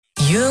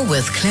You're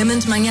with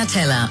Clement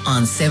Magnatella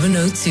on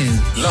 702.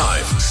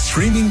 Live,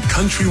 streaming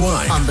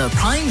countrywide. On the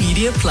Prime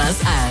Media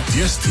Plus app.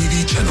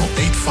 DSTV channel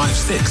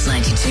 856.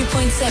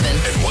 92.7.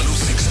 And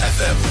 106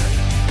 FM.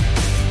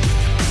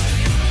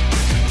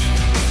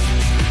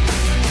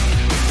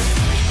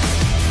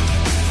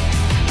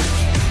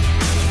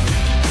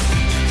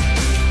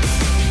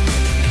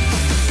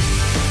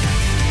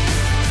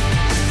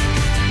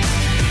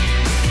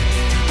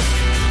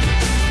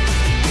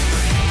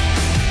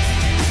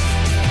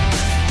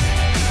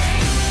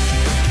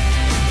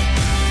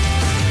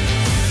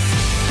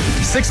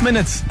 Six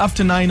minutes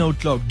after 9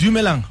 o'clock.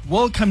 Dumelang,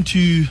 welcome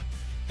to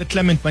the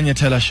Clement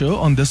Magnatella Show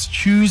on this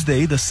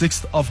Tuesday, the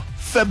 6th of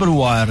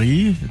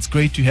February. It's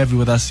great to have you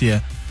with us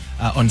here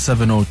on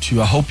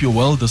 702. I hope you're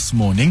well this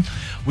morning.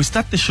 We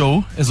start the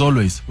show, as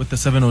always, with the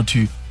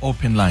 702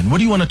 open line. What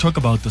do you want to talk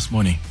about this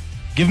morning?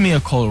 Give me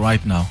a call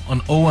right now on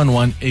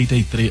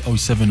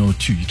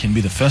 011-883-0702. You can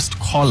be the first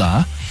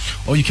caller,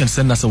 or you can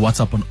send us a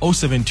WhatsApp on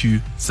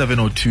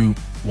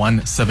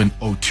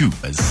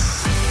 072-702-1702.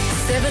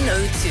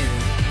 702.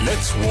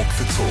 Let's walk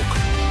the talk.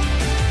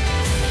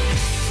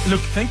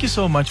 Look, thank you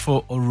so much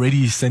for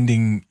already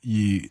sending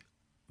you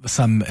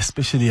some,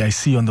 especially I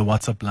see on the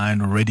WhatsApp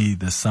line already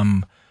there's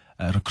some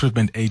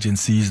recruitment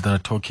agencies that are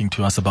talking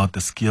to us about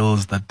the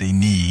skills that they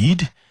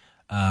need.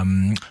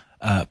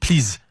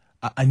 Please,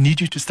 I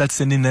need you to start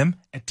sending them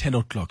at 10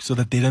 o'clock so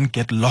that they don't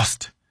get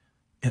lost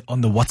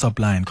on the WhatsApp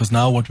line. Because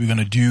now what we're going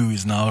to do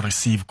is now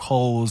receive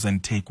calls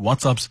and take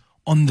WhatsApps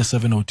on the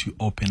 702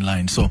 open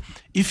line. So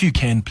if you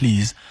can,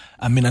 please,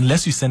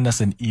 unless you send us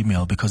an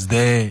email, because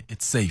there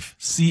it's safe,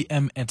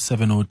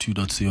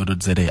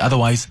 cm@702.co.za.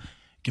 Otherwise,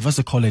 give us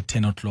a call at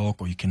 10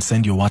 o'clock, or you can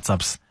send your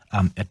WhatsApps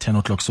at 10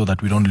 o'clock so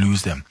that we don't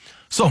lose them.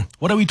 So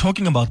what are we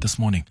talking about this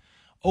morning?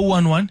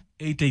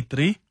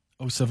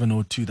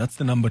 011-883-0702. That's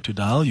the number to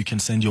dial. You can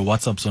send your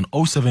WhatsApps on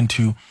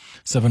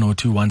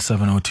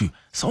 072-702-1702.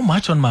 So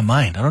much on my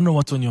mind. I don't know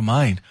what's on your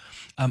mind.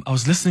 I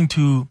was listening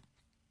to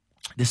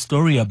the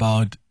story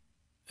about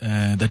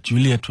that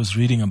Juliet was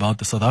reading about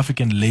the South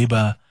African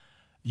labor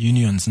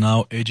unions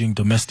now urging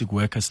domestic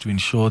workers to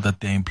ensure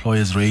that their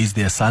employers raise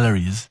their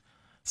salaries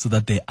so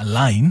that they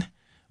align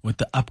with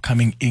the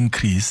upcoming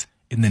increase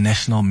in the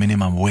national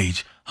minimum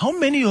wage. How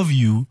many of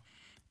you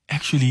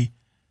actually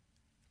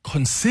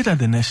consider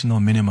the national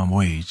minimum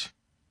wage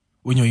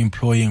when you're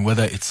employing,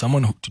 whether it's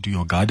someone to do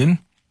your garden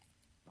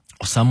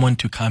or someone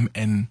to come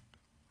and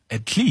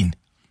clean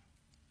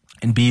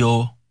and be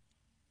your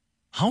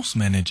house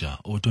manager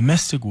or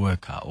domestic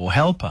worker or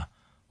helper,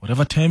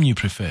 whatever term you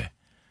prefer?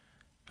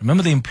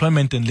 Remember, the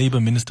Employment and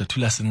Labour Minister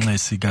Thulas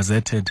Nxesi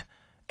gazetted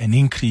an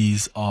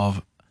increase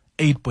of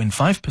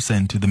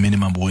 8.5% to the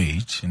minimum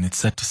wage, and it's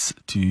set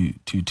to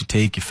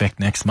take effect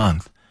next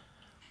month.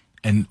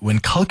 And when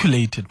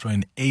calculated for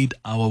an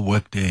 8-hour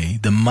workday,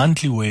 the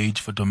monthly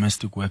wage for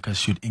domestic workers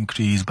should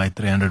increase by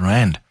 300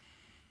 rand.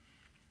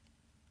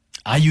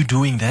 Are you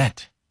doing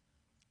that?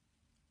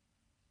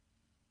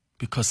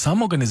 Because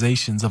some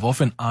organizations have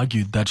often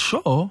argued that,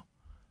 sure,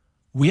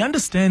 we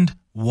understand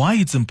why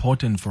it's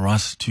important for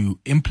us to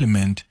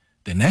implement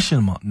the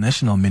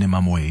national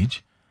minimum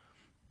wage,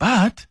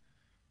 but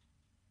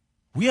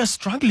we are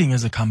struggling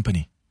as a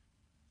company.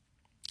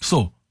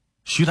 So,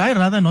 should I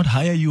rather not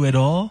hire you at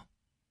all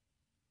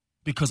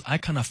because I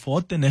can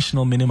afford the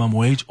national minimum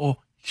wage, or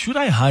should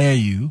I hire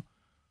you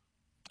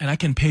and I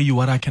can pay you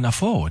what I can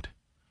afford?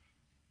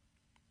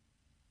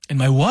 And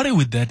my worry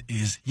with that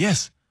is,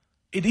 yes,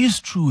 it is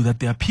true that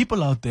there are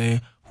people out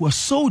there who are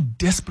so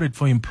desperate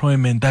for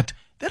employment that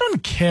they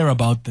don't care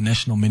about the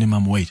national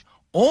minimum wage.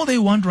 All they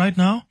want right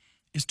now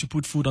is to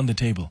put food on the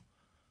table.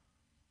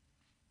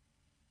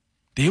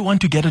 They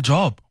want to get a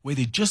job where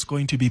they're just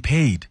going to be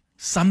paid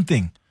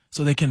something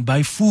so they can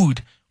buy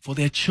food for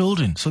their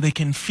children, so they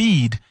can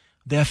feed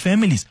their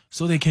families,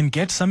 so they can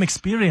get some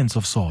experience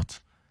of sorts.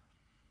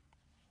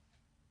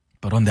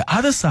 But on the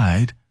other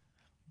side,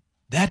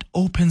 that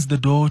opens the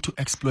door to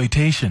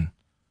exploitation.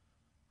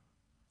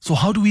 So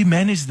how do we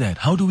manage that?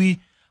 How do we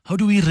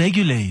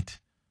regulate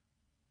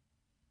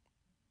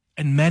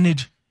and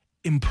manage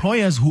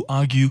employers who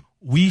argue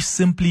we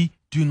simply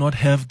do not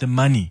have the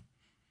money?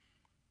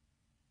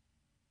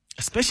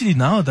 Especially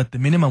now that the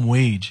minimum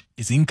wage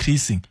is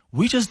increasing,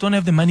 we just don't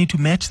have the money to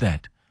match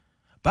that.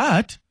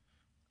 But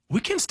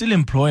we can still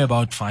employ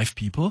about 5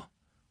 people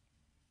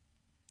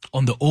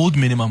on the old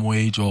minimum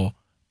wage, or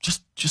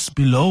just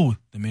below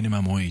the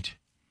minimum wage.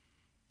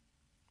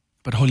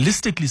 But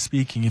holistically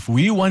speaking, if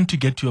we want to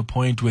get to a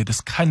point where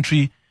this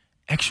country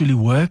actually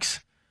works,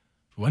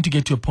 if we want to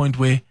get to a point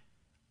where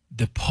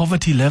the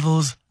poverty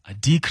levels are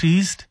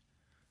decreased,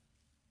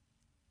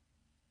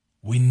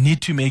 we need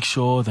to make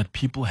sure that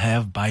people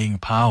have buying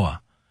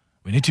power.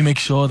 We need to make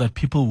sure that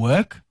people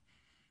work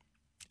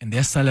and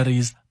their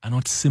salaries are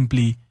not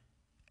simply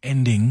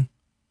ending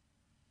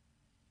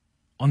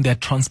on their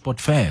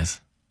transport fares.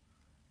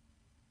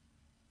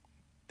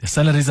 Their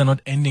salaries are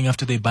not ending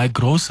after they buy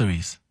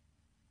groceries.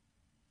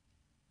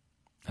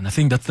 And I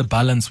think that's the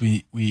balance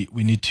we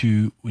need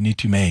to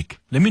make.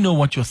 Let me know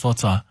what your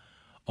thoughts are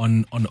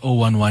on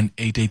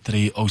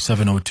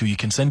 011-883-0702. You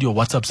can send your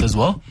WhatsApps as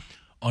well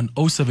on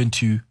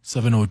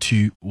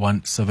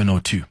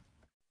 072-702-1702.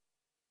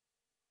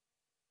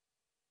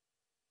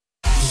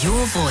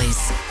 Your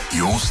voice,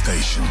 Your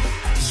station.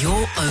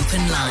 your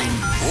open line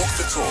Walk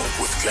the talk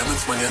with Clement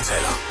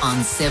Manyatela.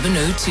 on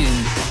 702.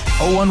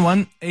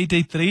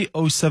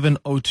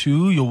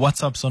 011-883-0702. Your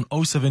WhatsApps on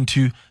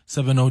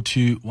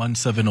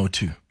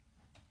 072-702-1702.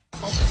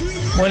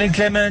 Morning,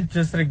 Clement.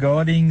 Just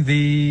regarding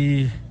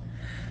the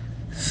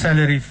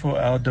salary for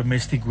our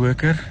domestic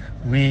worker,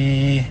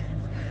 we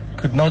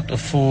could not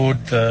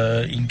afford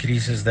the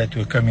increases that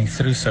were coming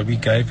through, so we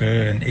gave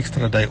her an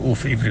extra day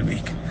off every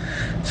week.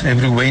 So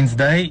every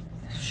Wednesday,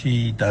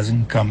 she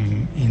doesn't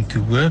come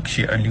into work.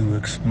 She only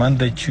works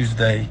Monday,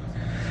 Tuesday,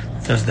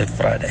 Thursday,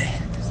 Friday.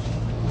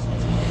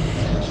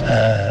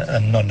 A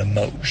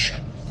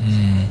non-emotion.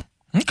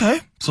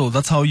 Okay, so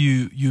that's how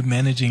you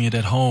managing it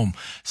at home.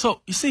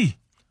 So you see,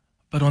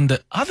 but on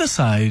the other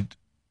side,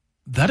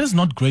 that is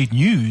not great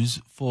news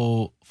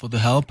for the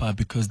helper,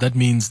 because that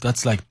means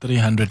that's like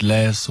 300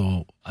 less,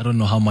 or I don't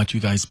know how much you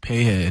guys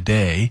pay her a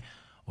day,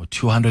 or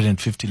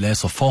 250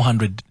 less, or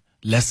 400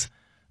 less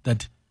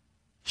that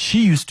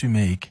she used to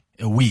make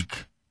a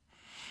week.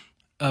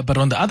 But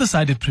on the other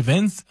side, it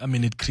creates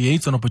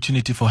an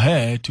opportunity for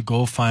her to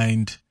go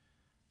find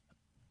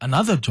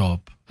another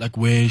job, like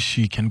where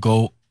she can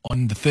go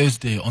on the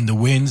Thursday, on the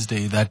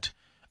Wednesday that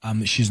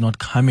she's not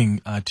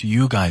coming to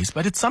you guys.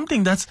 But it's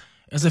something that's,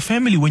 as a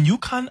family, when you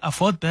can't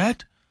afford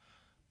that,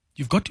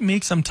 you've got to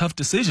make some tough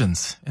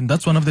decisions. And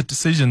that's one of the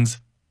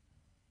decisions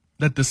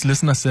that this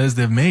listener says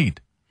they've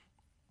made.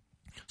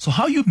 So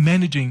how are you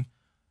managing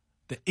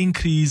the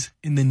increase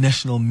in the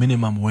national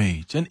minimum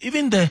wage? And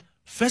even the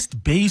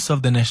first base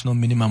of the national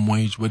minimum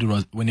wage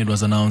when it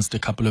was announced a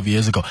couple of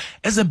years ago.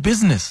 As a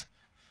business,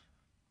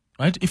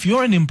 right? If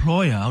you're an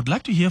employer, I would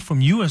like to hear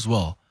from you as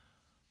well.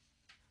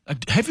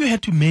 Have you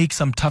had to make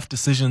some tough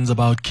decisions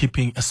about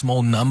keeping a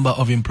small number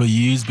of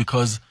employees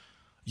because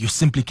you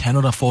simply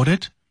cannot afford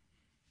it?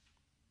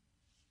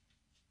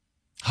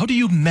 How do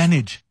you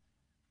manage,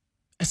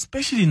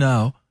 especially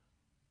now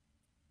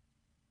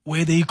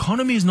where the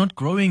economy is not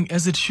growing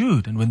as it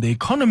should? And when the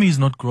economy is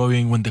not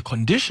growing, when the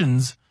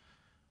conditions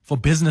for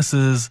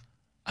businesses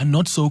are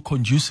not so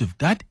conducive,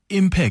 that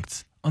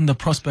impacts on the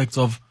prospects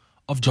of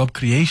job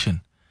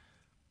creation.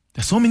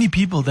 There's so many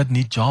people that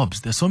need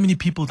jobs. There's so many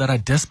people that are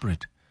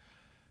desperate.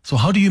 So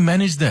how do you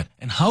manage that?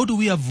 And how do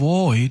we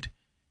avoid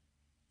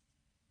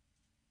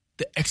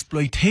the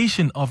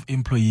exploitation of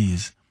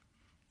employees?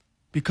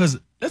 Because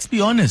let's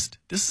be honest,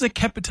 this is a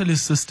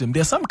capitalist system.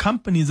 There are some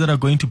companies that are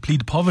going to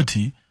plead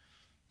poverty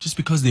just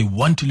because they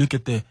want to look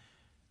at the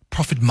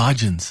profit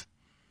margins.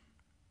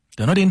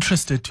 They're not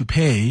interested to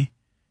pay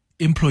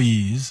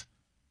employees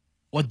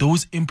what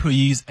those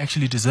employees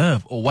actually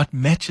deserve or what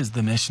matches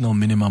the national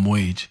minimum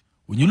wage.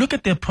 When you look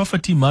at their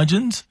profit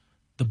margins,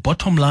 the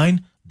bottom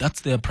line,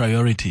 that's their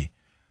priority.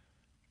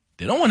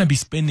 They don't want to be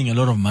spending a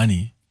lot of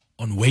money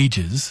on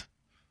wages,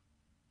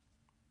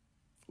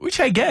 which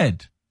I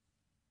get.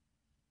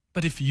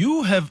 But if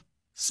you have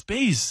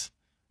space,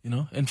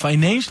 and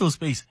financial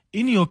space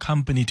in your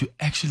company to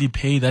actually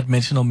pay that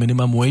national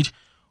minimum wage,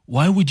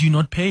 why would you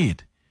not pay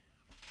it?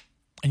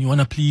 And you want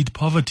to plead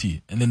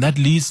poverty, and then that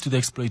leads to the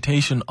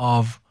exploitation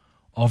of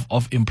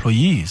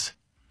employees.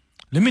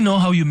 Let me know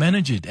how you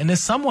manage it. And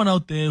as someone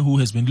out there who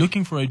has been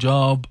looking for a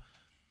job,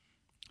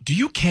 do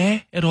you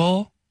care at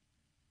all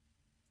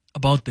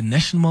about the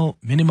national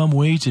minimum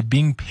wage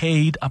being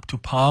paid up to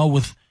par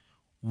with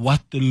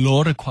what the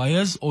law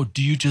requires? Or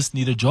do you just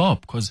need a job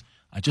because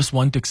I just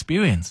want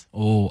experience,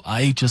 or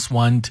I just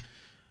want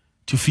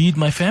to feed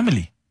my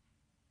family?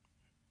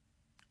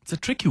 It's a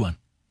tricky one.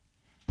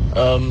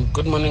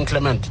 Good morning,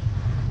 Clement.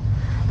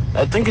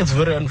 I think it's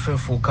very unfair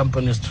for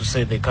companies to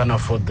say they can't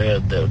afford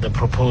the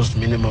proposed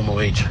minimum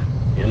wage,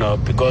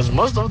 because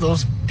most of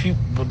those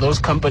people, those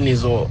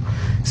companies or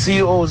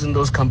CEOs in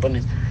those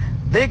companies,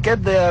 they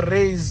get their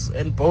raise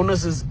and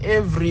bonuses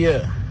every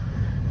year.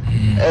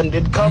 And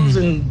it comes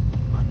in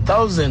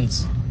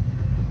thousands,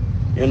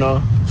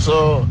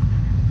 So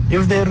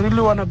if they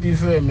really want to be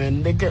fair,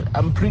 man,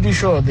 I'm pretty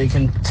sure they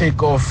can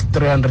take off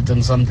 300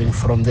 and something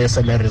from their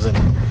salaries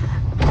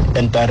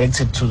and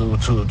direct it to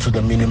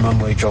the minimum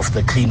wage of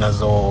the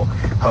cleaners or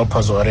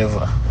helpers or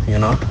whatever,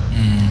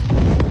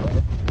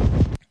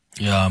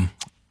 Yeah,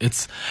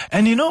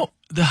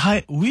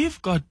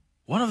 we've got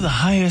one of the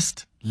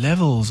highest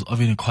levels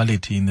of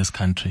inequality in this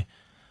country.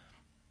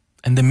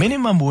 And the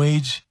minimum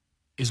wage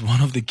is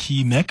one of the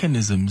key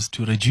mechanisms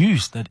to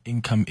reduce that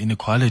income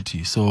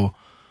inequality. So,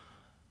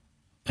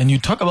 and you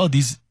talk about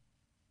these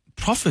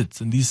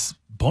profits and these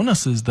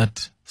bonuses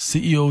that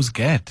CEOs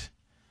get.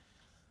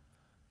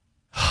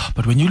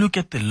 But when you look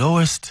at the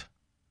lowest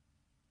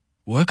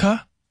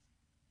worker,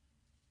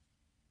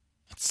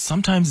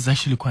 sometimes it's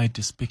actually quite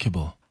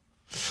despicable.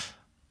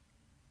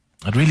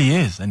 It really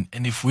is. And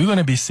if we're going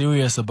to be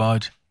serious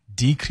about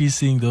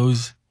decreasing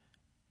those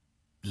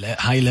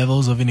high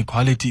levels of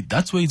inequality,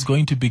 that's where it's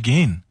going to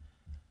begin.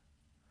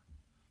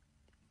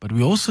 But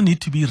we also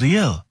need to be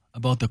real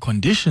about the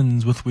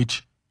conditions with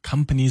which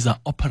companies are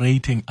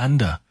operating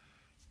under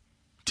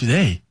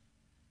today,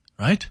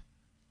 right?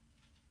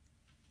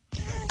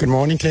 Good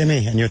morning,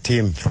 Clemmy, and your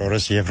team.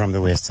 Flores here from the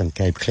Western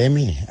Cape.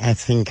 Clemmy, I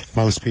think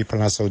most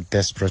people are so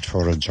desperate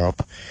for a job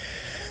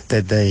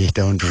that they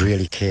don't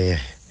really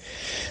care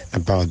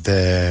about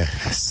the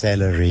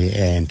salary.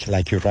 And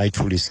like you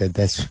rightfully said,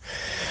 that's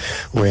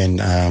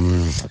when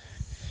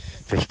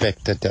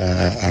respected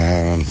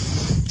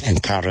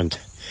and current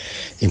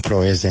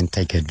employers then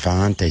take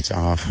advantage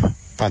of.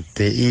 But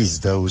there is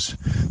those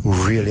who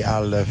really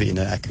are living in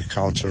an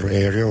agricultural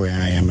area where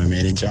I am a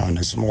manager on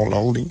a small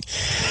holding.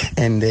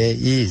 And there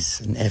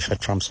is an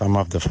effort from some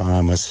of the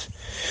farmers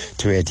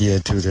to adhere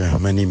to the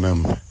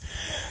minimum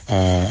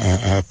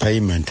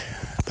payment.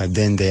 But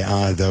then there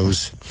are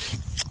those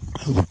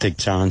who take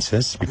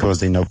chances because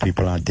they know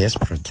people are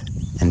desperate.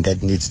 And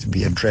that needs to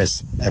be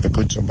addressed. Have a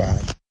good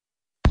survive.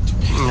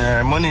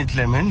 Morning,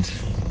 Clement.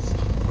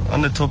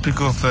 On the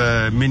topic of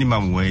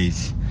minimum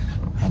wage,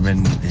 I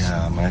mean,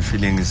 yeah, my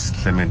feeling is,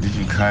 Clement, if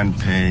you can't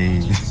pay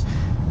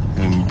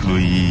an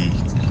employee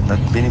that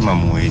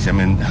minimum wage, I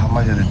mean, how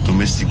much are the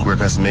domestic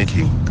workers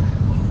making?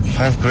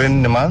 5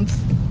 grand a month?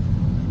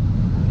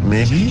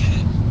 Maybe?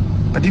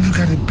 But if you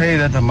can't pay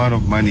that amount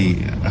of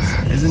money,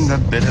 isn't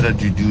that better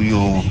that you do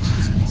your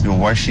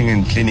washing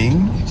and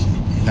cleaning?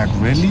 Like,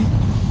 really?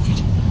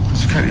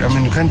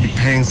 You can't be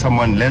paying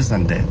someone less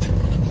than that.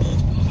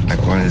 Like,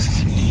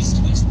 honestly.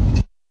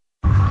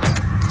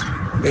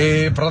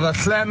 Hey, Brother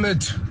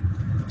Clement.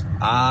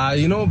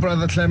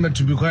 Brother Clement,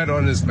 to be quite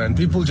honest, man,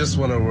 people just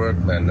want to work,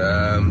 man.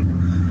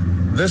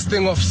 This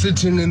thing of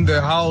sitting in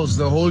the house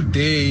the whole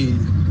day,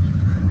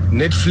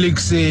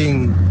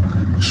 Netflixing,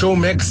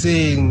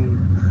 Showmaxing,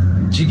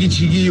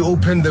 Chigi,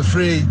 open the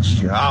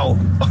fridge. How?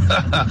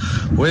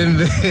 when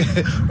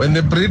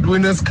the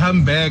breadwinners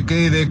come back,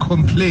 they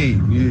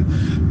complain.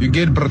 You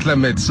get, Brother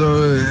Clement.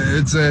 So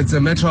it's a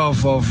matter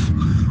of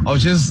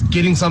just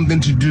getting something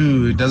to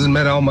do. It doesn't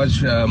matter how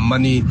much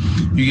money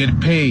you get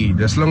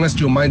paid, as long as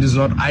your mind is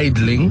not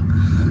idling.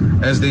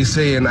 As they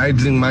say, an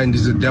idling mind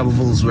is a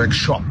devil's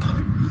workshop.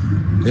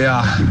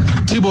 Yeah,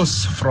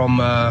 Tibos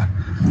from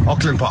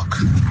Auckland Park.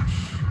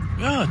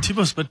 Yeah,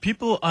 Tibos, but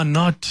people are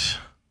not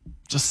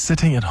just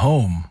sitting at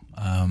home.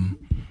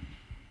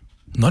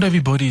 Not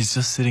everybody is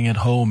just sitting at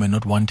home and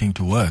not wanting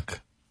to work.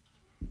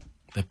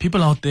 There are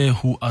people out there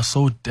who are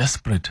so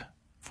desperate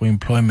for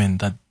employment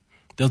that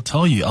they'll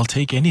tell you, I'll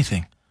take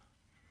anything.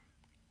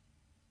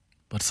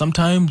 But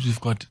sometimes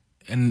we've got,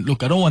 and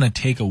look, I don't want to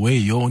take away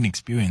your own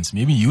experience.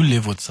 Maybe you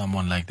live with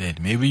someone like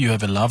that. Maybe you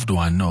have a loved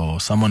one or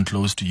someone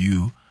close to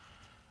you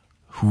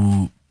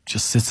who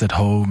just sits at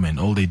home and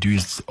all they do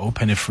is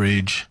open a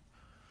fridge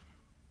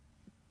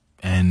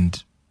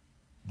and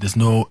there's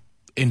no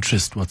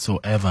interest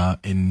whatsoever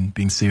in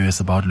being serious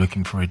about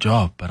looking for a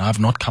job. But I've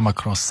not come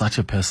across such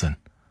a person.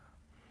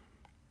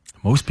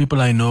 Most people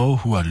I know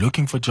who are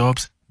looking for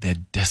jobs, they're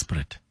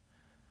desperate.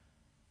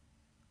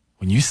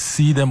 When you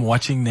see them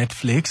watching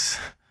Netflix,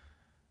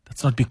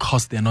 that's not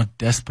because they're not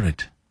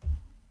desperate.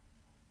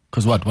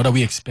 Because what are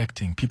we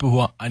expecting? People who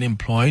are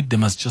unemployed, they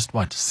must just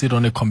sit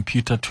on a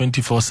computer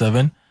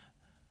 24/7,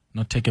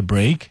 not take a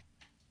break,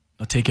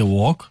 not take a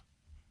walk,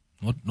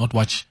 not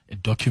watch a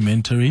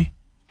documentary,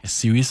 a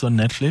series on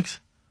Netflix.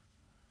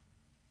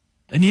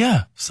 And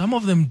yeah, some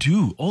of them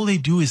do. All they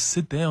do is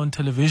sit there on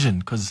television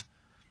because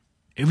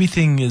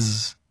everything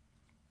is...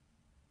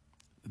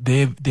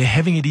 They're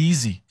having it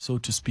easy, so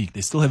to speak.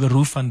 They still have a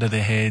roof under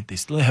their head. They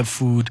still have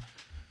food.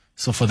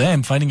 So for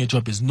them, finding a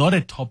job is not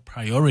a top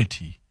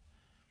priority.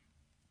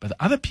 But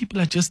other people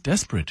are just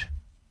desperate.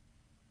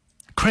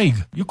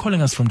 Craig, you're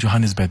calling us from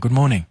Johannesburg. Good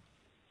morning.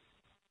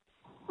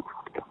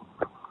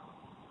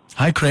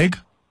 Hi, Craig.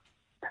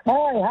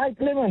 Hi,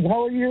 Clement.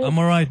 How are you? I'm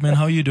all right, man.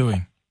 How are you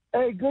doing?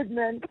 Hey, good,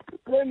 man.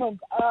 Clement,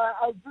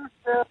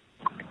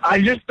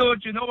 I just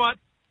thought, you know what?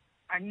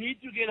 I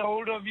need to get a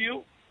hold of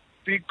you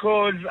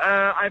because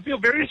I feel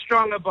very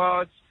strong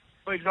about,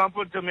 for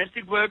example,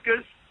 domestic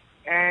workers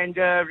and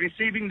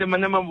receiving the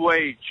minimum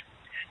wage.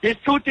 There's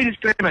two things,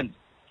 Clement.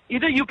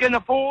 Either you can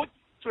afford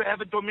to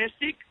have a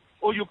domestic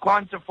or you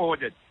can't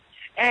afford it.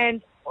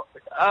 And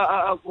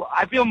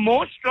I feel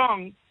more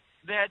strong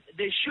that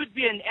there should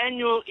be an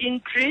annual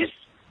increase.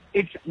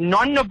 It's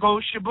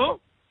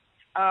non-negotiable.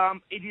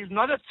 It is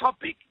not a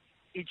topic.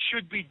 It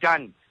should be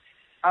done.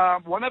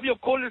 One of your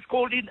callers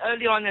called in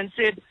early on and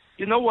said,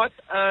 you know what,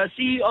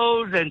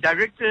 CEOs and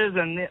directors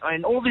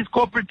and all these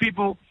corporate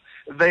people,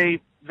 they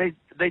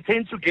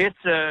tend to get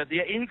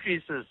their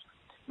increases.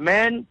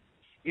 Man,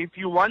 if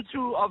you want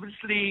to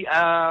obviously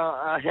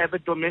have a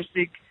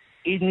domestic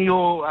in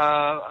your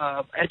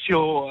at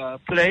your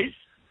place,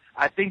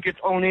 I think it's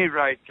only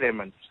right,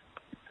 Clement.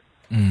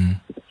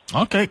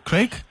 Okay,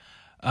 Craig.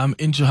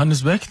 In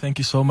Johannesburg, thank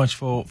you so much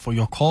for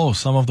your call.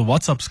 Some of the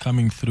WhatsApps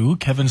coming through.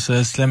 Kevin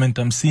says, Clement,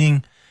 I'm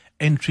seeing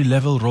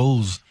entry-level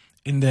roles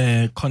in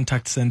the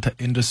contact center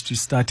industry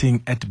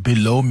starting at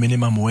below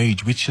minimum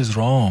wage, which is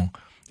wrong.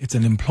 It's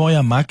an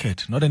employer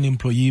market, not an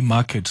employee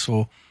market.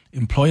 So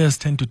employers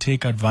tend to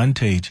take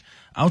advantage.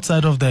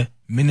 Outside of the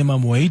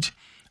minimum wage,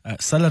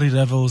 salary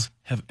levels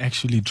have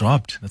actually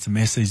dropped. That's a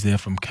message there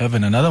from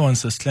Kevin. Another one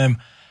says, Clem,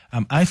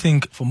 I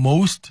think for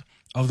most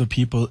of the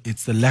people,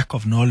 it's the lack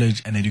of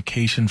knowledge and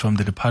education from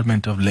the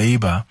Department of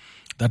Labor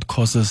that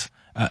causes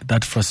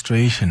that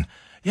frustration.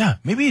 Yeah,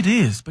 maybe it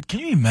is. But can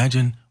you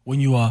imagine when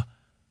you are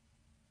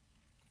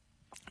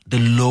the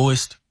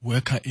lowest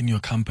worker in your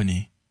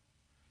company?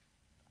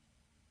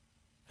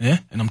 Yeah,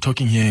 and I'm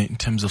talking here in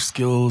terms of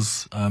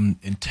skills,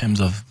 in terms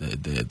of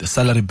the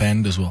salary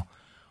band as well.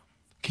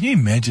 Can you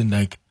imagine,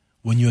 like,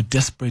 when you're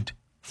desperate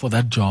for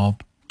that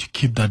job, to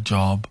keep that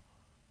job,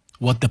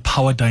 what the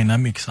power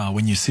dynamics are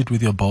when you sit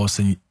with your boss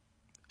and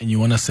you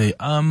want to say,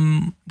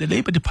 the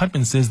Labor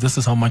Department says this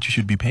is how much you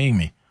should be paying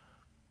me.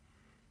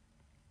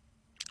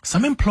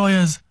 Some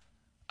employers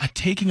are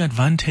taking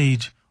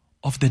advantage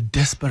of the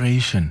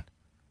desperation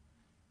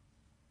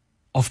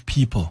of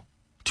people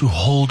to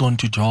hold on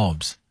to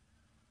jobs.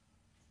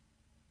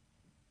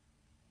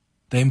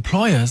 The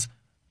employers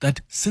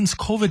that since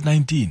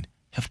COVID-19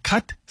 have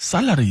cut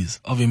salaries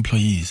of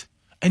employees.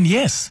 And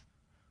yes,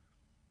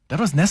 that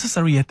was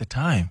necessary at the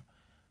time.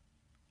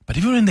 But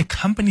even when the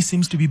company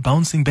seems to be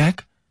bouncing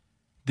back,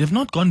 they've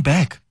not gone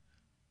back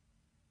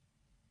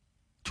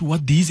to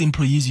what these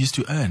employees used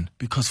to earn.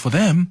 Because for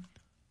them,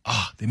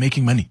 they're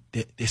making money.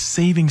 They're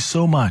saving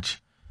so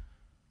much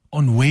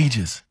on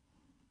wages.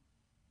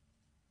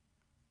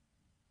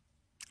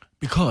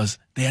 Because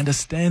they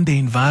understand the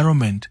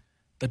environment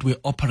that we're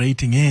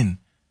operating in.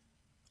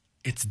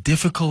 It's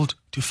difficult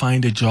to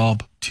find a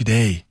job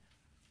today.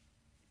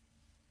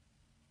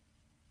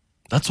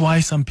 That's why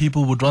some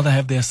people would rather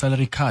have their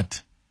salary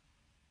cut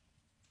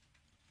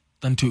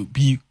than to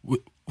be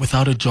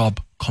without a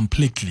job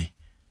completely.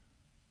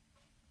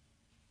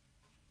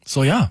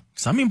 So yeah,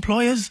 some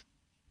employers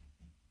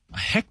are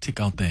hectic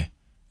out there.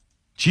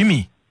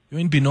 Jimmy, you're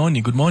in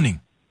Benoni. Good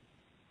morning.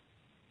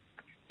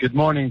 Good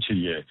morning to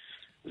you.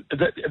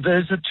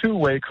 There's a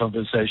two-way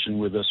conversation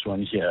with this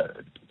one here.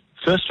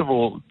 First of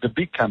all, the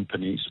big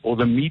companies or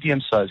the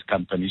medium-sized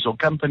companies or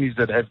companies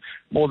that have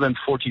more than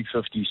 40,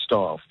 50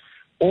 staff,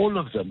 all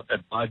of them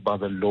abide by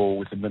the law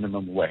with the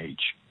minimum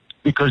wage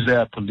because they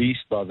are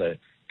policed by the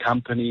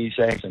Companies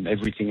Act and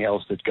everything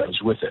else that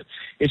goes with it.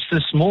 It's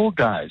the small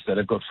guys that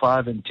have got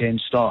 5 and 10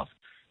 staff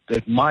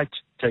that might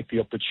take the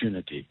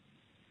opportunity.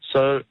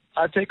 So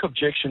I take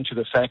objection to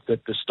the fact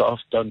that the staff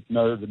don't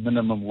know the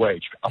minimum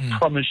wage. I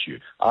promise you,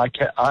 I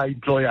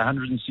employ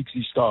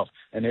 160 staff,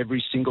 and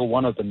every single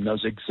one of them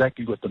knows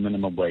exactly what the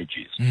minimum wage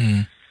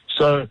is.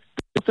 So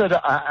people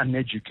that are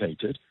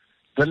uneducated,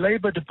 the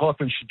Labor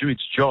Department should do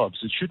its jobs.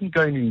 It shouldn't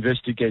go and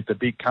investigate the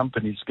big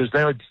companies because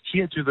they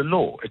adhere to the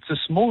law. It's the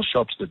small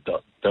shops that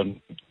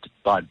don't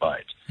abide by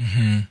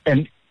it.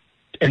 And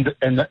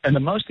the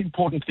most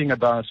important thing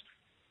about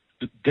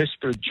the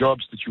desperate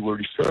jobs that you were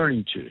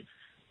referring to,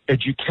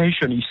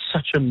 education is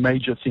such a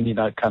major thing in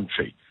our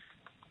country.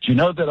 Do you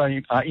know that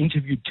I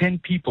interviewed 10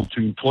 people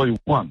to employ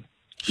one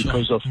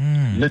because of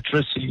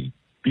literacy,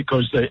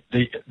 because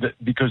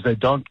they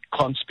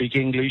can't speak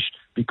English,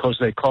 because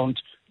they can't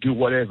do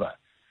whatever.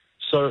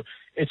 So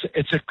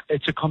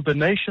it's a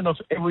combination of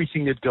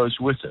everything that goes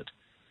with it.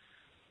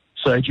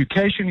 So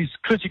education is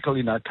critical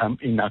in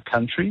our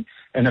country,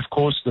 and of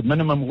course the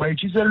minimum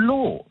wage is a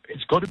law.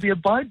 It's got to be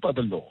abide by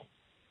the law.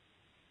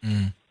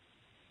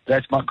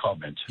 That's my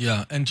comment.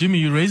 Yeah, and Jimmy,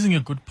 you're raising a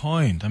good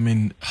point. I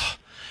mean,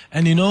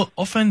 and you know,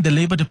 often the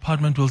Labor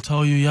Department will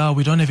tell you, yeah,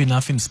 we don't have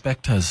enough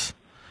inspectors.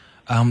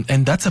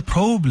 And that's a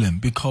problem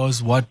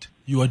because what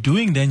you are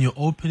doing then, you're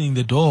opening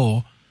the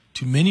door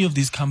to many of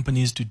these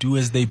companies to do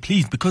as they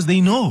please because they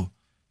know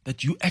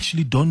that you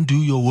actually don't do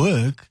your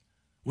work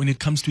when it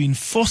comes to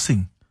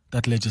enforcing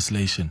that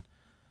legislation.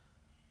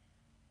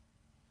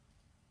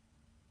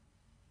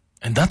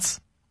 And that's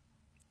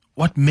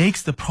what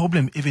makes the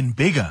problem even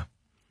bigger.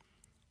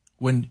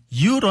 When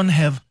you don't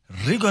have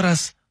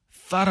rigorous,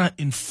 thorough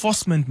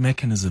enforcement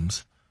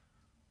mechanisms,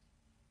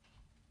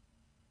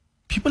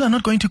 people are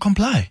not going to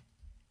comply.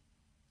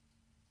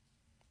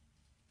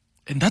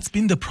 And that's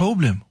been the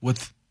problem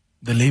with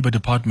the Labor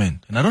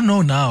Department. And I don't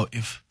know now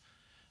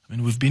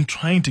we've been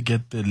trying to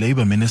get the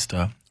Labor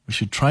Minister. We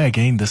should try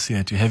again this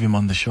year to have him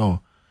on the show.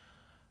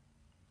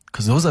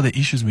 Because those are the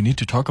issues we need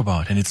to talk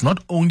about. And it's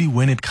not only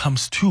when it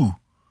comes to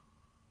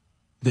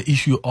the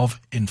issue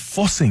of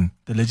enforcing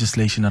the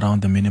legislation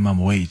around the minimum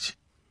wage.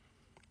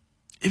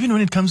 Even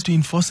when it comes to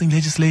enforcing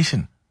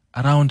legislation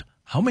around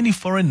how many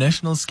foreign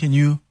nationals can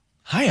you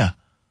hire?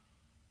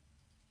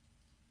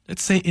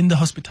 Let's say in the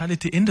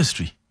hospitality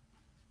industry.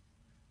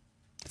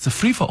 It's a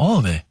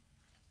free-for-all there.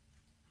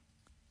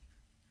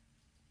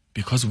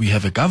 Because we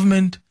have a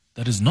government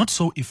that is not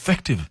so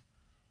effective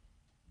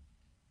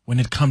when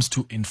it comes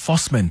to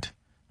enforcement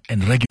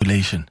and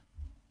regulation.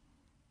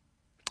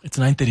 It's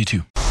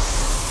 9:32.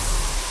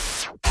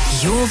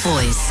 Your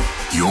voice.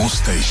 Your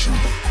station.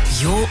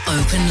 Your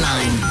open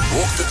line.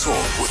 Walk the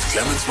talk with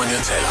Clement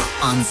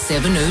Manyatela. On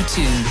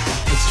 702.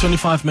 It's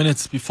 25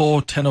 minutes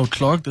before 10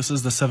 o'clock. This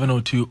is the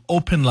 702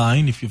 open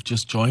line. If you've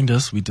just joined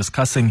us, we're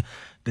discussing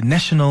the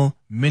national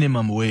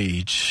minimum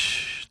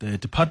wage. The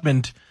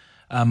Department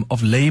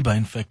of Labor,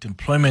 in fact,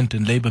 Employment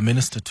and Labor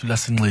Minister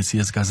Thulasini Nxesi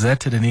has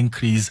gazetted an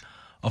increase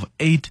of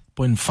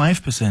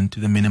 8.5% to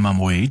the minimum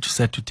wage,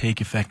 set to take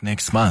effect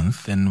next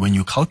month. And when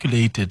you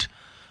calculate it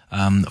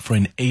for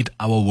an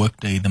 8-hour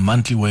workday, the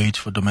monthly wage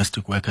for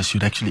domestic workers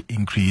should actually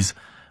increase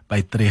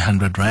by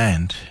 300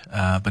 rand.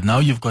 But now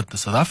you've got the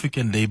South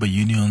African labor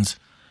unions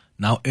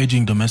now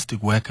urging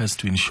domestic workers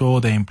to ensure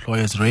their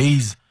employers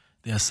raise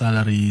their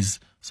salaries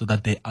so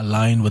that they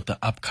align with the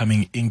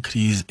upcoming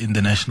increase in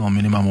the national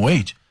minimum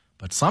wage.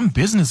 But some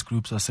business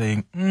groups are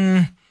saying,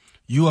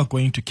 you are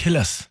going to kill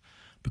us,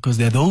 because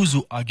there are those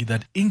who argue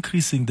that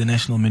increasing the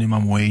national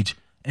minimum wage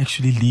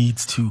actually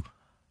leads to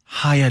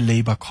higher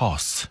labor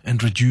costs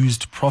and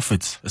reduced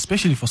profits,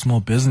 especially for small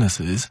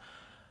businesses.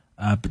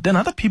 But then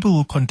other people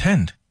will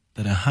contend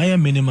that a higher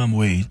minimum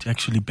wage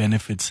actually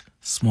benefits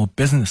small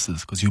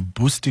businesses because you're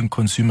boosting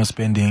consumer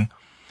spending,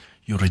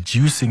 you're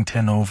reducing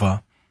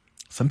turnover.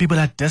 Some people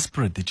are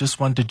desperate. They just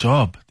want a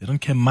job. They don't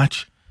care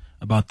much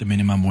about the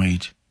minimum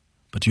wage.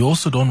 But you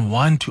also don't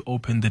want to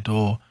open the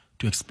door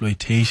to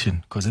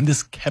exploitation, because in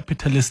this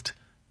capitalist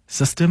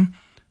system,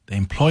 the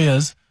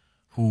employers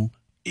who,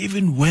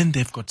 even when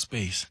they've got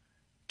space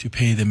to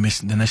pay the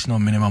national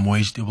minimum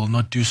wage, they will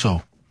not do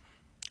so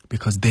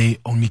because they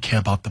only care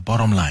about the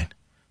bottom line,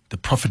 the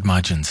profit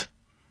margins.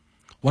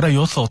 What are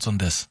your thoughts on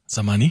this,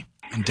 Zamani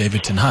in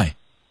Davidton? Hi.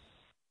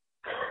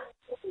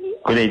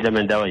 Good day,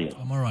 Clement. How are you?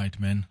 I'm all right,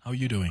 man. How are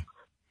you doing?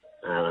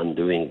 I'm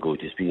doing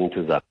good. You're speaking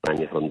to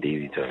Zamani from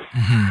Davidton.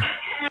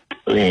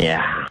 Mm-hmm.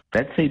 Yeah.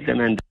 Let's say,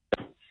 Clement,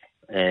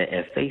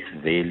 a face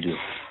value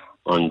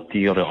on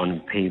theory, on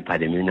paper,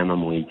 the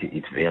minimum wage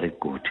is very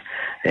good.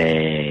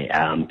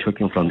 I'm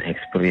talking from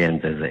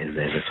experience as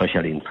a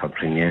social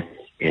entrepreneur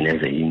and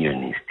as a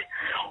unionist.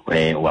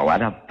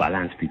 What a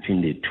balance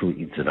between the two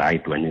is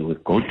right. When we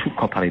go to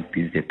corporate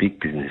business, the big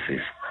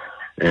businesses,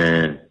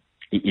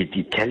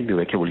 it can be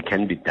workable, it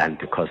can be done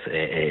because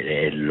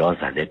laws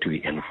are there to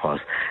be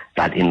enforced.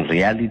 But in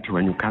reality,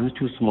 when it comes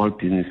to small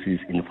businesses,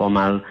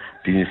 informal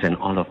business and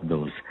all of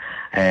those,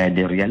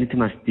 the reality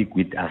must stick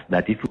with us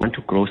that if we want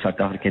to grow South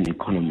African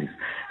economies,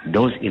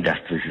 those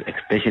industries,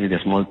 especially the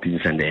small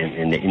business and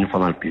the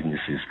informal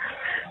businesses,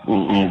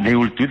 they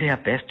will do their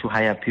best to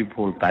hire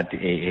people, but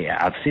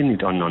I've seen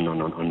it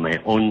on my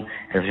own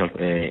as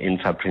an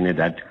entrepreneur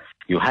that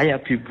you hire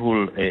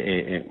people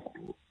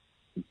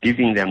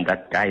giving them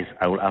that, guys,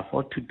 I will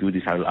afford to do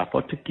this, I will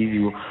afford to give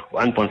you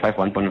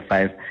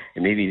 1.5,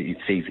 and maybe it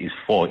says it's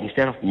 4,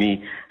 instead of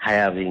me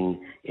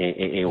hiring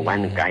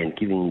one guy and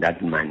giving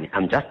that money.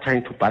 I'm just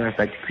trying to balance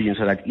that equation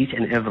so that each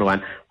and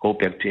everyone go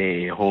back to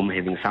a home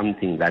having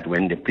something that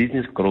when the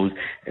business grows,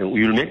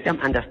 you'll make them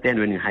understand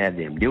when you hire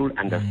them. They will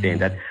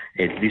understand that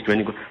at least when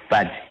you go,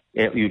 but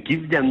you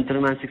give them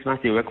 3 months, 6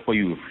 months, they work for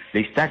you.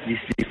 They start this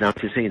now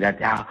to say that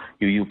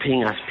you're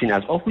paying us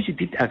peanuts. Of which you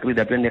did agree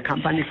that when the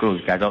company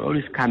grows, guys, I'll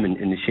always come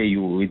and share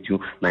with you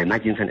my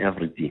margins and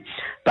everything.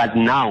 But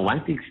now,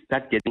 once they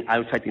start getting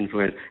outside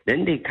influence,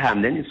 then they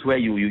come. Then it's where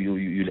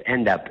you'll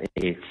end up.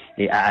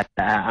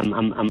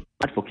 I'm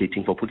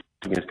advocating for putting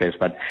in space,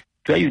 but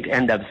where you'd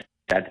end up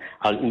that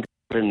I'll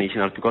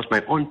international, because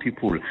my own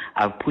people,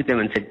 I've put them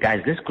and said,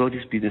 guys, let's grow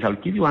this business. I'll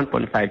give you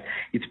 1.5.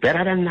 It's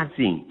better than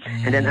nothing.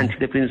 And then until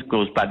the business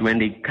grows. But when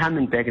they come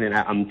and back, and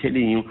I'm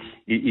telling you,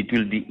 it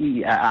will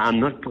be, I'm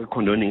not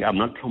condoning, I'm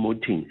not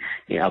promoting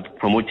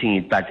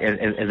it. But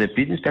as a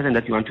business person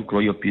that you want to grow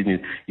your business,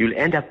 you'll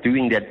end up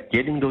doing that,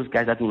 getting those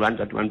guys that will run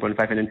at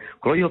 1.5 and then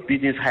grow your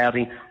business,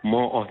 hiring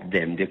more of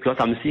them. Because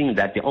I'm seeing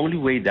that the only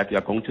way that we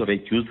are going to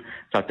reduce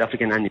South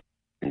African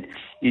unemployment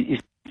is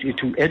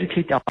to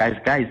educate our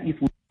guys. If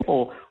we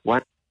for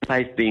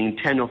 1.5 being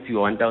 10 of you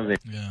or 1,000,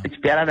 it's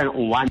better than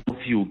one of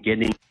you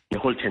getting the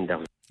whole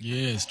 10,000.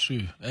 Yes,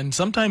 true. And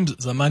sometimes,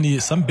 Zamani,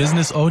 some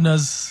business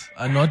owners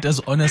are not as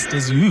honest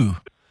as you,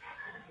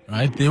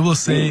 right? They will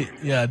say,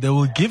 they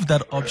will give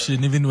that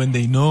option even when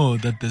they know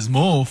that there's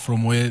more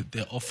from where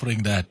they're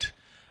offering that.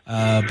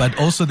 But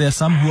also there are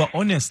some who are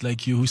honest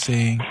like you, who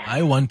saying,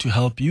 I want to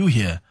help you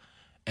here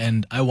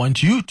and I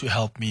want you to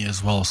help me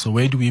as well. So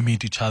where do we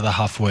meet each other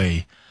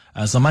halfway?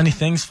 Zamani,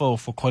 thanks for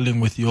calling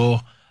with your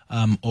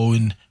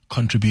own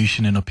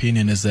contribution and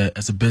opinion as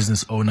a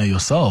business owner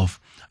yourself.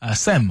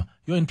 Sam,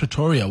 you're in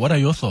Pretoria. What are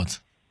your thoughts?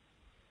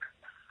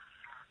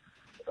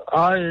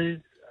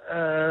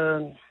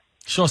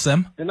 Sure,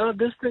 Sam.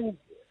 This thing,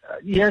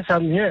 yes,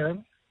 I'm here.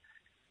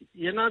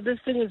 This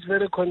thing is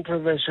very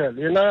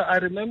controversial. I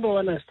remember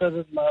when I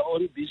started my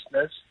own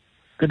business,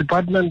 the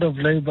Department of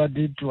Labor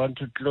did want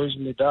to close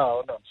me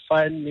down and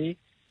fine me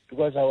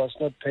because I was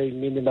not paying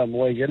minimum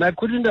wage. And I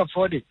couldn't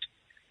afford it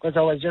because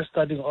I was just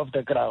starting off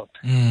the ground.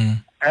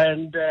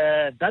 And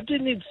that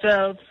in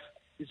itself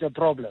is a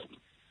problem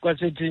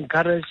because it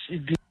encourages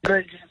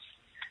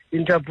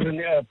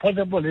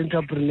possible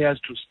entrepreneurs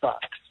to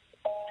start.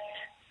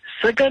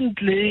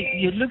 Secondly,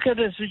 you look at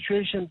a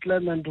situation,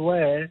 Clement,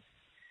 where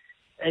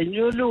a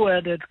newly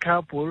wedded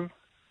couple,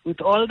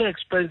 with all the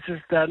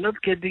expenses, they are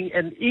not getting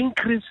an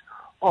increase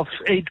of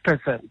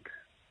 8%.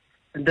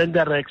 And then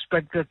they're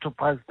expected to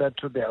pass that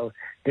to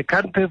they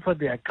can't pay for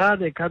their car,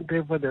 they can't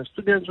pay for their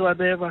students,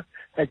 whatever,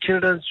 their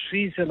children's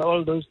fees and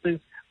all those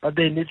things, but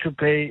they need to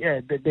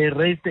pay, they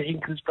raise the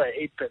increase by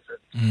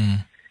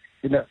 8%.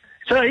 You know,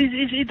 so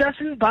it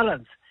doesn't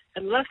balance.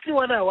 And lastly,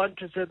 what I want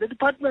to say, the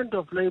Department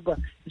of Labor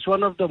is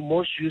one of the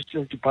most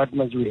useless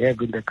departments we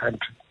have in the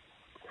country.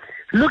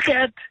 Look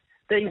at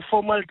the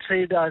informal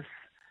traders,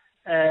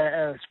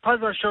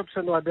 spaza shops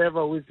and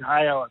whatever with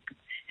hire workers.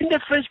 In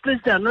the first place,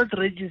 they are not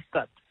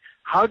registered.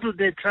 How do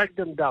they track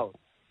them down?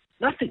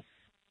 Nothing.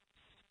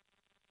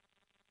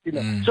 You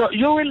know, so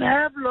you will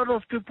have a lot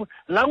of people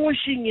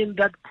languishing in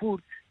that pool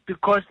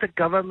because the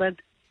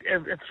government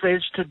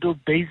fails to do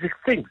basic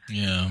things.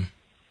 Yeah.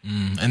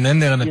 And then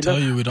they're going to tell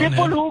you we don't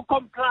people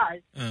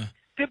have...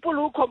 People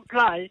who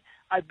comply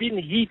are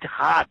being hit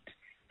hard.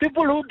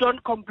 People who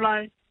don't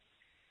comply,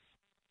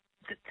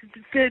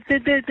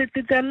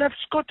 they're left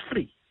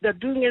scot-free. They're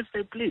doing as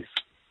they please.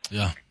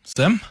 Yeah.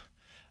 Sam,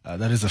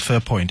 that is a fair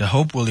point. I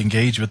hope we'll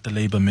engage with the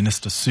Labour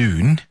Minister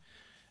soon.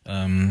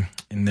 In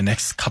the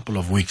next couple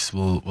of weeks,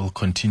 we'll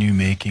continue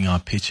making our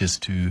pitches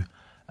to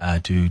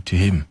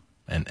him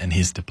and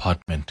his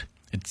department.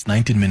 It's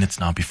 19 minutes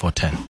now before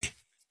 10.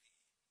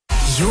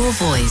 Your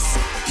voice.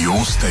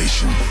 Your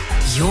station.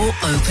 Your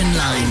open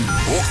line.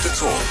 Walk the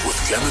talk with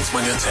Clement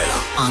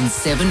Manyatela. On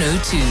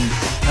 702.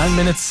 9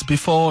 minutes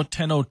before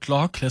 10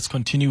 o'clock. Let's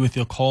continue with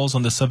your calls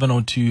on the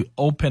 702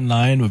 open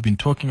line. We've been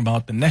talking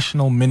about the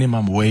national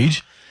minimum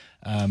wage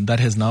that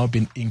has now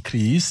been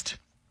increased.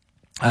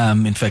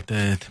 In fact,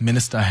 the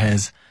minister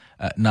has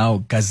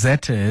now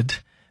gazetted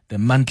the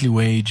monthly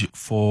wage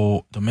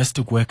for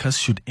domestic workers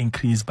should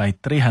increase by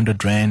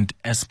 300 rand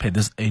as per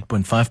this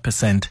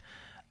 8.5%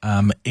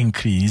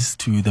 increase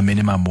to the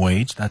minimum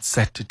wage that's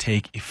set to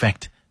take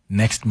effect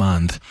next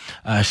month.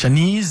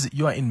 Shanice,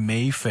 you are in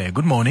Mayfair.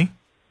 Good morning.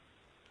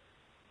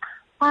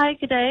 Hi,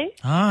 good day.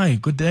 Hi,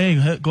 good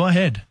day. Go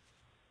ahead.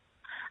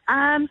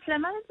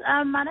 Clement,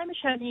 my name is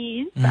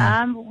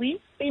Shanice. We've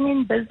been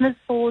in business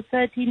for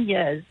 13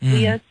 years.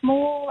 We are a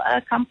small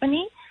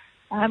company.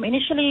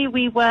 Initially,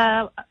 we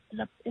were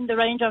in the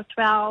range of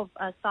 12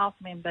 staff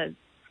members.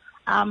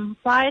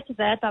 Prior to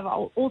that, I've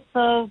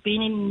also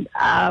been in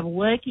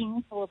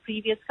working for a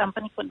previous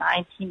company for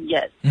 19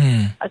 years.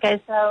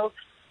 Okay, so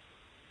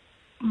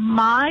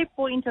my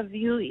point of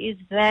view is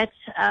that,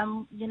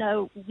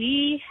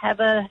 we have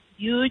a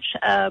huge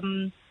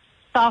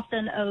staff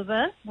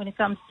turnover when it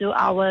comes to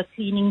our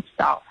cleaning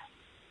staff.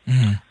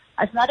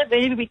 It's not a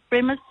very big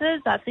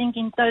premises. I think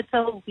in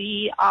total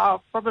we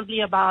are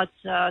probably about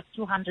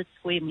 200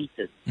 square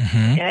meters.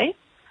 Okay.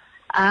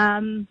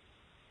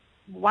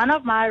 One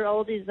of my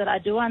roles is that I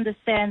do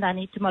understand I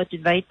need to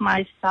motivate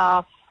my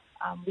staff.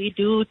 We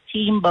do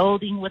team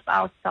building with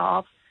our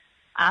staff.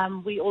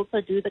 We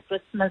also do the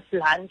Christmas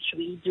lunch.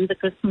 We do the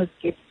Christmas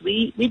gifts.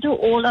 We do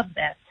all of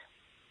that.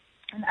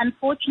 And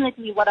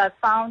unfortunately, what I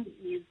found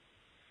is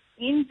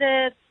in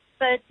the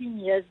 13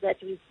 years that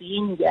we've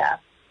been here,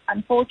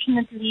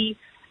 unfortunately,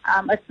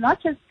 it's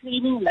not just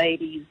cleaning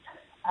ladies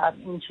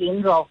in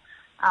general,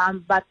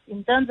 but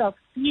in terms of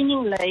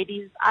cleaning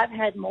ladies, I've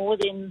had more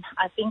than,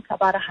 I think,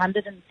 about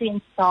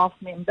 110 staff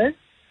members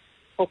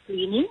for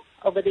cleaning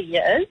over the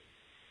years.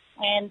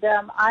 And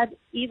I've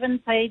even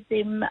paid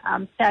them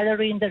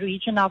salary in the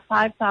region of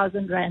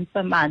 5,000 rand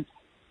per month.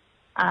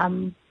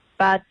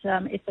 But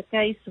it's a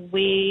case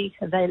where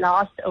they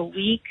last a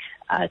week,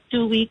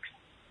 2 weeks,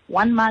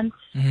 1 month,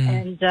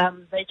 and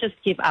they just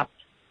give up.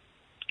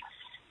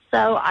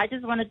 So I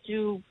just wanted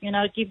to,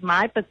 give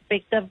my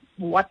perspective,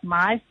 what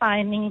my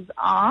findings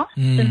are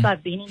since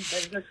I've been in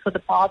business for the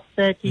past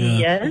 13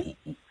 years.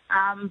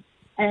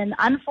 And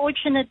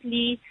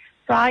unfortunately,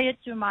 prior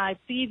to my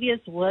previous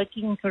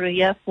working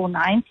career for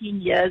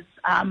 19 years,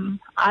 I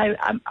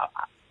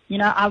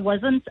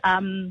wasn't,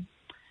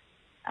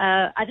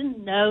 I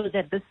didn't know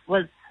that this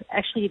was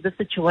actually the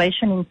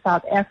situation in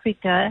South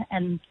Africa,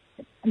 and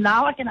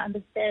now I can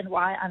understand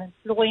why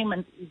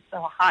unemployment is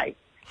so high.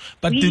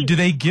 But do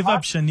they give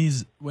up,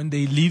 Shanice, when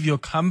they leave your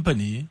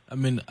company? I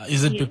mean,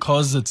 is it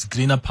because it's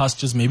greener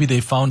pastures? Maybe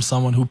they found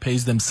someone who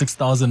pays them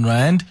 6,000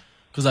 rand?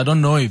 Because I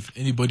don't know if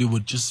anybody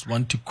would just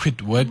want to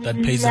quit work that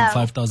pays them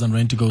 5,000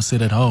 rand to go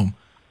sit at home.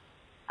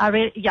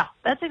 Yeah,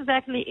 that's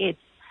exactly it.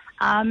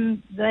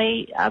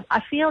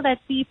 I feel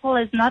that people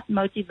is not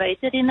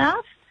motivated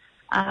enough.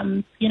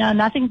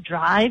 Nothing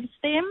drives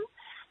them.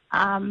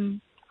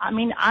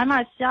 I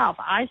myself,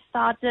 I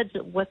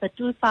started with a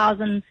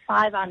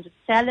 2,500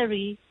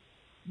 salary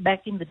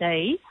back in the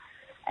day.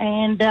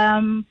 And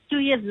 2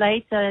 years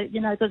later,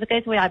 it was a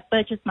case where I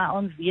purchased my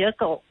own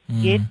vehicle,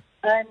 yet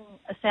earning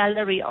a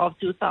salary of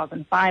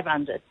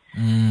 2,500.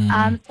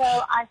 So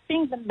I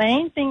think the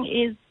main thing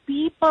is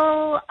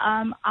people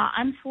are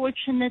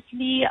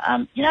unfortunately,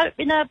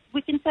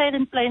 we can say it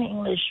in plain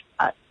English,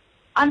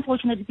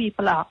 unfortunately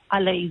people are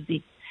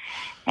lazy.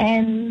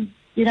 And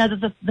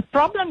the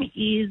problem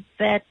is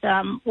that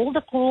all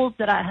the calls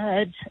that I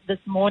heard this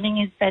morning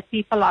is that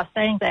people are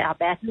saying they are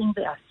battling,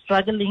 they are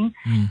struggling.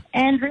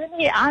 And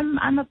really,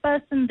 I'm a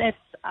person that's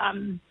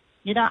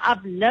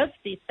I've lived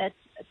it, that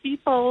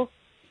people,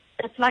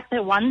 it's like they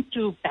want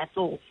to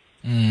battle.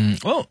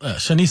 Well,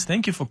 Shanice,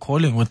 thank you for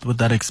calling with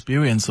that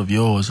experience of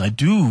yours. I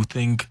do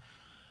think,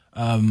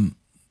 I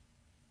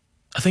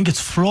think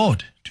it's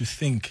flawed to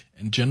think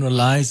and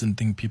generalize and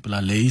think people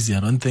are lazy. I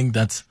don't think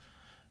that's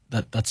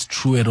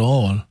true at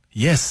all.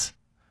 Yes,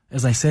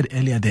 as I said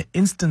earlier, there are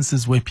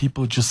instances where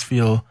people just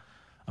feel,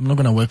 I'm not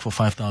going to work for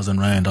 5,000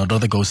 Rand. I'd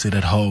rather go sit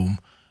at home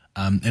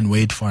and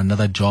wait for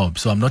another job.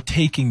 So I'm not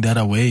taking that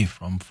away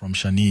from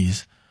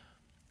Shanice.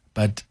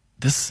 But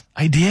this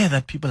idea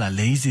that people are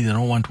lazy, they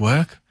don't want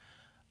work,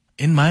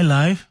 in my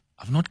life,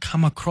 I've not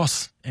come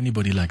across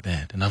anybody like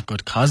that. And I've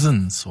got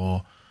cousins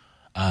or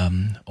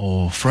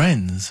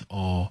friends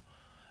or,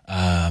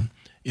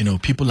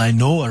 people I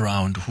know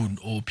around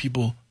or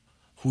people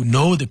who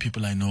know the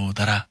people I know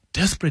that are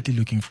desperately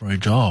looking for a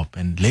job.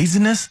 And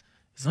laziness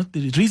is not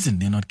the reason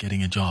they're not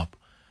getting a job.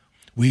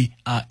 We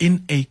are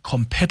in a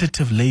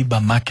competitive labor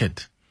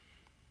market.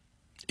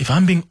 If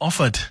I'm being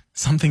offered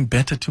something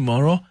better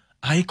tomorrow,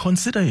 I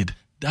consider it.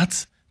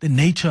 That's the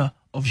nature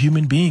of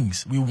human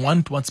beings. We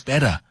want what's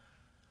better.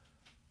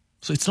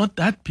 So it's not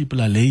that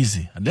people are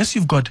lazy, unless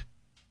you've got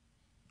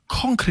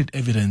concrete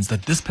evidence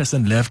that this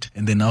person left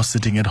and they're now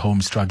sitting at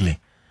home struggling.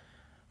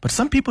 But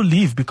some people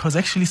leave because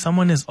actually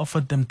someone has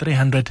offered them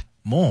 300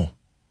 more.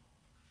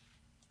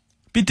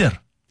 Peter,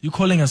 you're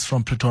calling us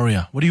from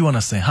Pretoria. What do you want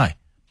to say? Hi.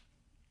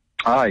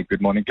 Hi,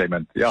 good morning,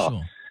 Clement. Yeah.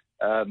 Sure.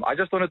 I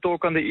just want to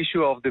talk on the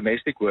issue of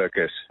domestic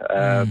workers.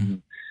 For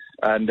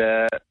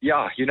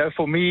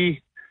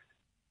me,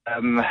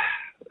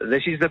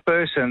 this is the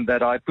person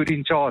that I put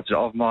in charge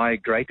of my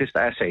greatest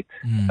asset,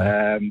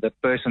 the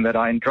person that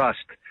I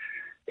entrust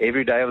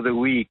every day of the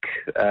week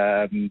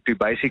to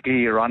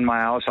basically run my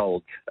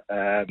household,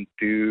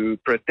 to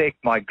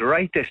protect my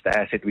greatest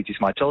asset, which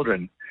is my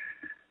children.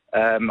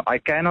 I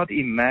cannot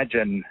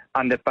imagine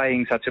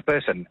underpaying such a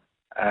person.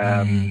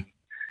 And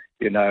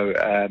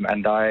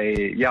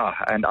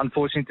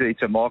unfortunately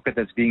it's a market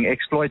that's being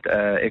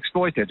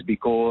exploited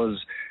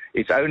because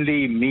it's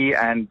only me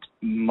and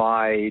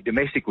my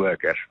domestic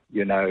worker,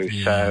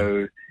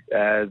 so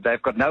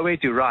they've got nowhere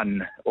to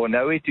run or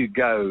nowhere to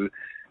go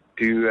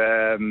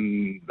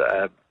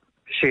to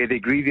share their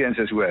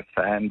grievances with.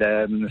 And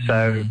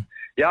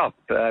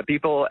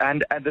people,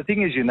 and the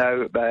thing is,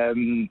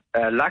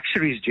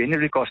 luxuries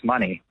generally cost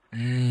money.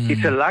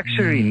 It's a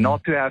luxury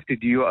not to have to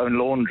do your own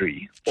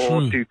laundry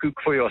or to cook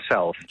for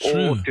yourself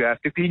or to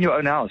have to clean your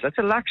own house. That's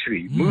a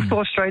luxury. Move to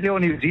Australia or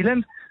New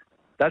Zealand,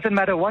 doesn't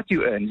matter what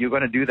you earn, you're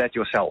going to do that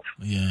yourself.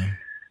 So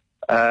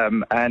I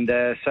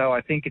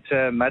think it's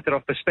a matter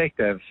of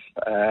perspective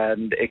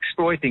and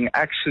exploiting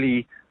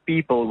actually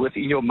people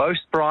within your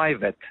most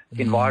private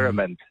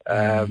environment.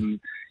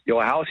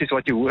 Your house is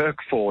what you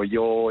work for.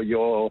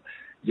 The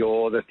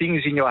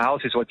things in your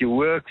house is what you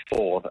work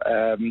for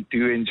to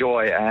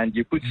enjoy, and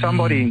you put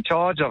somebody in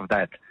charge of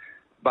that.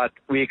 But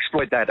we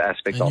exploit that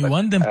aspect of it. And you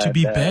want them to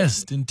be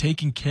best in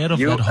taking care of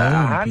that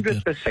home.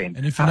 100%.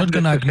 And if you're not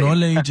going to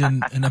acknowledge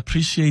and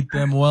appreciate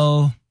them,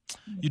 well,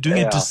 you're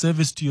doing a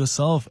disservice to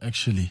yourself,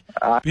 actually.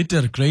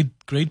 Peter,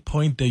 great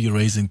point there you're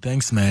raising.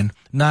 Thanks, man.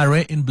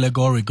 Nare in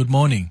Blagory, good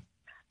morning.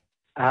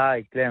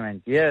 Hi,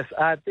 Clement. Yes,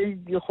 I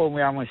think you hold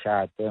me on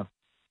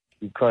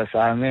because,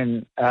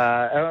 on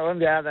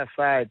the other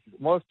side,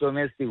 most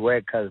domestic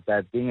workers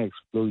are being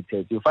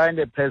exploited. You find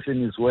a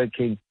person is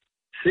working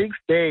 6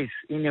 days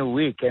in a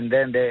week, and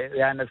then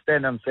they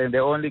understand I'm saying they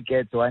only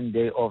get 1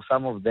 day off.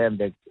 Some of them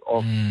they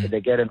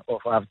get an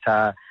off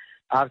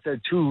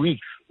after 2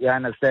 weeks, you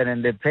understand,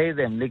 and they pay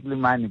them little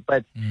money.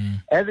 But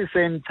at the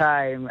same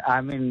time,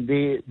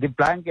 the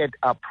blanket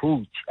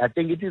approach, I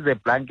think it is a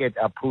blanket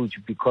approach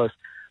because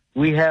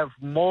we have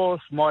more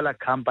smaller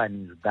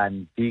companies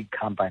than big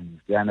companies,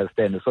 you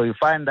understand. So you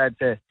find that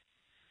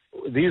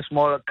these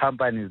smaller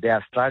companies, they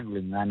are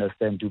struggling, you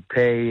understand, to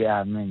pay,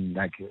 a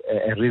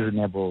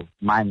reasonable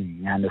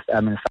money,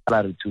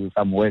 salary to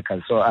some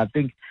workers. So I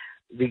think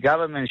the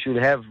government should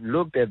have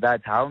looked at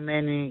that. How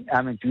many,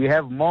 do you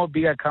have more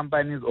bigger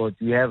companies or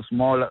do you have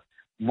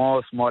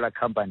more smaller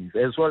companies?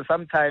 As well,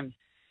 sometimes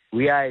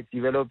we are a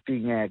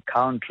developing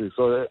country,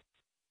 so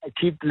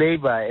cheap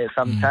labor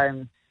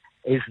sometimes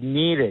is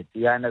needed,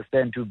 you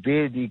understand, to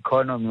build the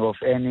economy of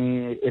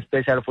any,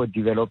 especially for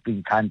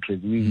developing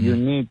countries. You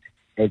need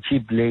a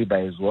cheap labor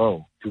as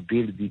well to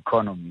build the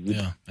economy.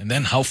 Yeah, and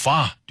then how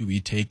far do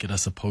we take it, I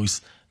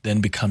suppose, then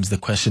becomes the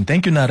question.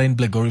 Thank you, Naren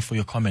Blagori, for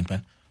your comment,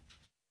 man.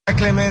 Hi,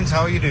 Clement.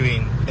 How are you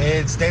doing?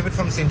 It's David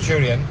from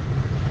Centurion.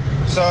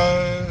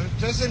 So,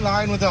 just in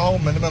line with the whole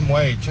minimum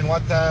wage and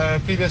what the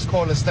previous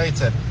caller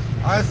stated,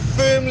 I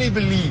firmly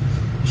believe,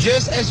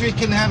 just as we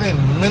can have a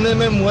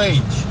minimum wage,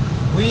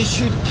 we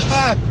should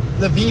cap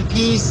the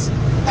VPs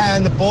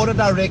and the board of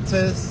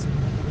directors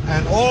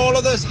and all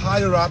of those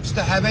higher-ups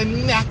to have a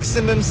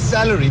maximum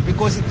salary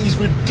because it is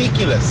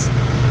ridiculous.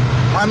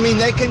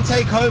 They can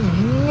take home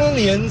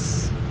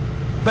millions,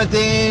 but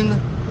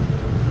then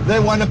they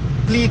want to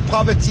plead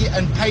poverty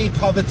and pay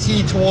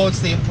poverty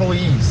towards the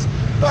employees.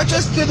 Not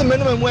just to the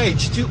minimum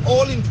wage, to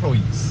all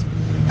employees.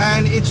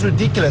 and it's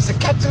ridiculous. The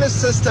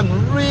capitalist system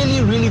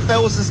really, really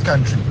fails this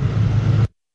country.